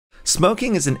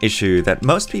Smoking is an issue that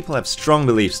most people have strong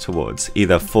beliefs towards,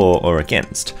 either for or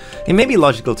against. It may be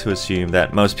logical to assume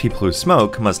that most people who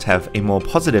smoke must have a more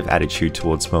positive attitude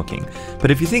towards smoking,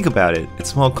 but if you think about it,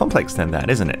 it's more complex than that,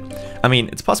 isn't it? I mean,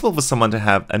 it's possible for someone to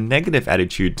have a negative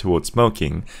attitude towards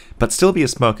smoking, but still be a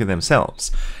smoker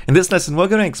themselves. In this lesson, we're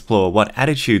going to explore what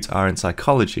attitudes are in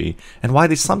psychology and why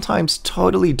they sometimes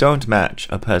totally don't match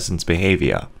a person's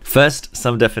behavior. First,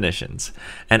 some definitions.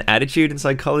 An attitude in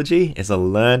psychology is a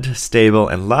learned, stable,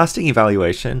 and lasting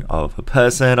evaluation of a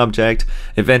person, object,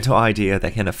 event, or idea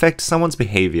that can affect someone's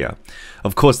behavior.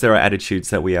 Of course, there are attitudes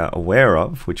that we are aware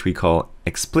of, which we call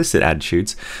explicit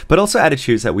attitudes, but also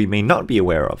attitudes that we may not be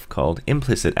aware of, called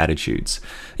implicit attitudes.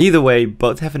 Either way,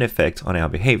 both have an effect on our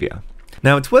behavior.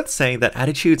 Now, it's worth saying that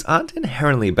attitudes aren't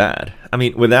inherently bad. I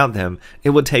mean, without them, it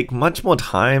would take much more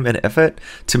time and effort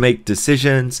to make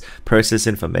decisions, process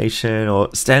information,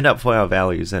 or stand up for our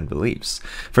values and beliefs.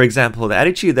 For example, the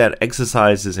attitude that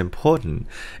exercise is important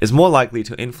is more likely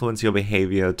to influence your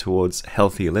behavior towards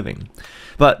healthy living.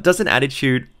 But does an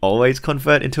attitude always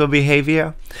convert into a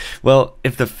behavior? Well,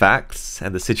 if the facts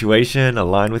and the situation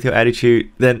align with your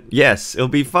attitude, then yes, it'll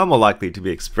be far more likely to be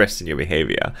expressed in your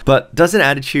behavior. But does an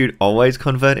attitude always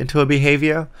convert into a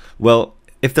behavior? Well,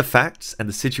 if the facts and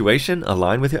the situation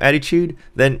align with your attitude,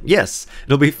 then yes,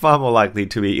 it'll be far more likely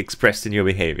to be expressed in your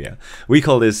behavior. We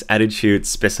call this attitude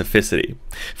specificity.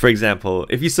 For example,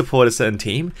 if you support a certain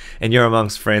team and you're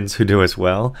amongst friends who do as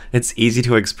well, it's easy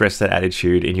to express that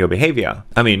attitude in your behavior.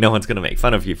 I mean, no one's going to make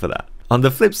fun of you for that. On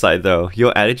the flip side though,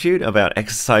 your attitude about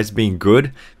exercise being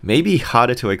good may be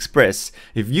harder to express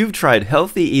if you've tried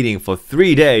healthy eating for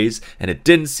 3 days and it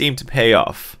didn't seem to pay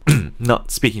off.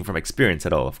 Not speaking from experience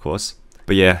at all, of course.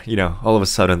 But yeah, all of a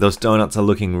sudden those donuts are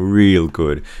looking real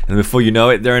good, and before you know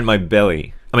it, they're in my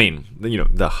belly. I mean,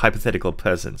 the hypothetical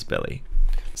person's belly.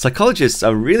 Psychologists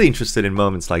are really interested in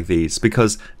moments like these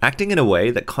because acting in a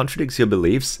way that contradicts your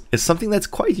beliefs is something that's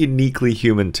quite uniquely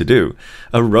human to do.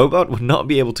 A robot would not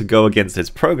be able to go against its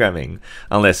programming,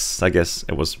 unless, I guess,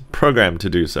 it was programmed to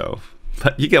do so.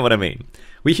 But you get what I mean.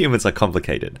 We humans are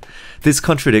complicated. This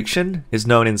contradiction is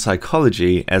known in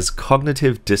psychology as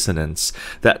cognitive dissonance,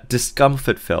 that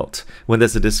discomfort felt when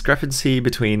there's a discrepancy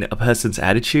between a person's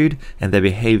attitude and their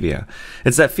behavior.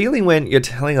 It's that feeling when you're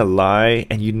telling a lie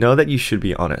and you know that you should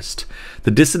be honest.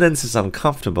 The dissonance is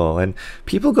uncomfortable and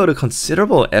people go to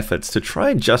considerable efforts to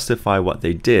try and justify what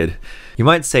they did. You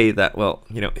might say that, well,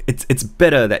 it's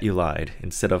better that you lied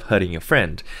instead of hurting your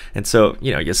friend. And so,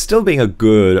 you're still being a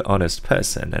good, honest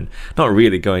person and not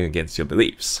really going against your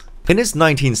beliefs. In his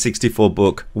 1964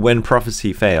 book, When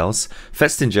Prophecy Fails,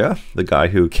 Festinger, the guy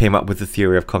who came up with the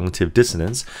theory of cognitive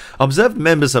dissonance, observed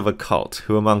members of a cult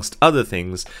who, amongst other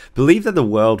things, believed that the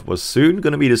world was soon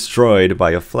going to be destroyed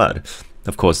by a flood.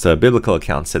 Of course, the biblical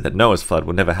account said that Noah's flood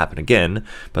would never happen again,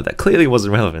 but that clearly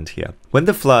wasn't relevant here. When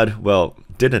the flood,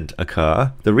 didn't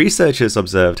occur, the researchers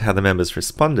observed how the members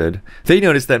responded. They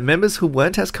noticed that members who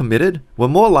weren't as committed were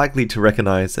more likely to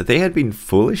recognize that they had been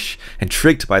foolish and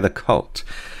tricked by the cult.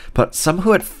 But some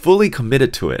who had fully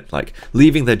committed to it, like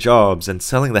leaving their jobs and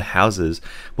selling their houses,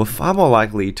 were far more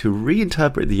likely to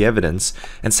reinterpret the evidence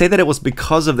and say that it was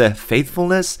because of their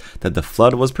faithfulness that the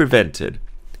flood was prevented.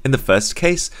 In the first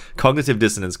case, cognitive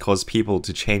dissonance caused people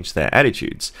to change their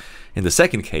attitudes. In the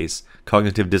second case,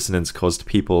 cognitive dissonance caused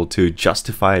people to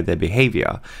justify their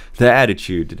behavior. Their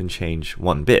attitude didn't change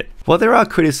one bit. While there are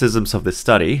criticisms of this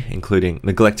study, including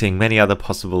neglecting many other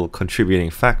possible contributing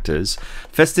factors,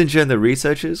 Festinger and the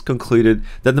researchers concluded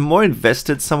that the more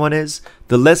invested someone is,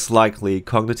 the less likely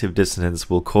cognitive dissonance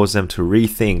will cause them to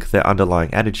rethink their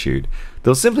underlying attitude.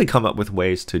 They'll simply come up with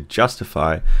ways to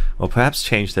justify or perhaps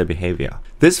change their behavior.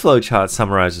 This flowchart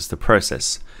summarizes the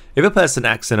process. If a person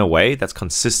acts in a way that's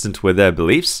consistent with their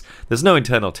beliefs, there's no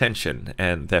internal tension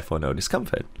and therefore no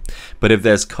discomfort. But if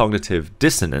there's cognitive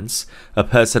dissonance, a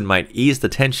person might ease the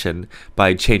tension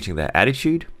by changing their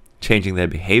attitude, changing their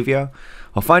behavior,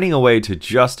 or finding a way to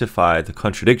justify the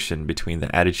contradiction between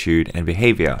their attitude and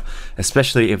behavior,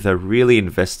 especially if they're really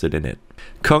invested in it.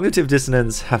 Cognitive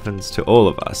dissonance happens to all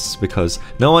of us because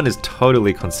no one is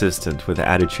totally consistent with their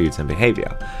attitudes and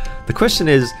behavior. The question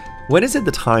is, when is it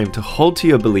the time to hold to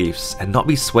your beliefs and not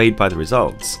be swayed by the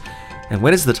results? And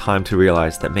when is the time to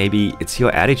realize that maybe it's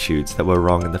your attitudes that were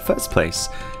wrong in the first place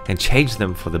and change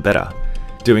them for the better?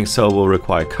 Doing so will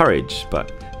require courage,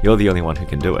 but you're the only one who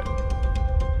can do it.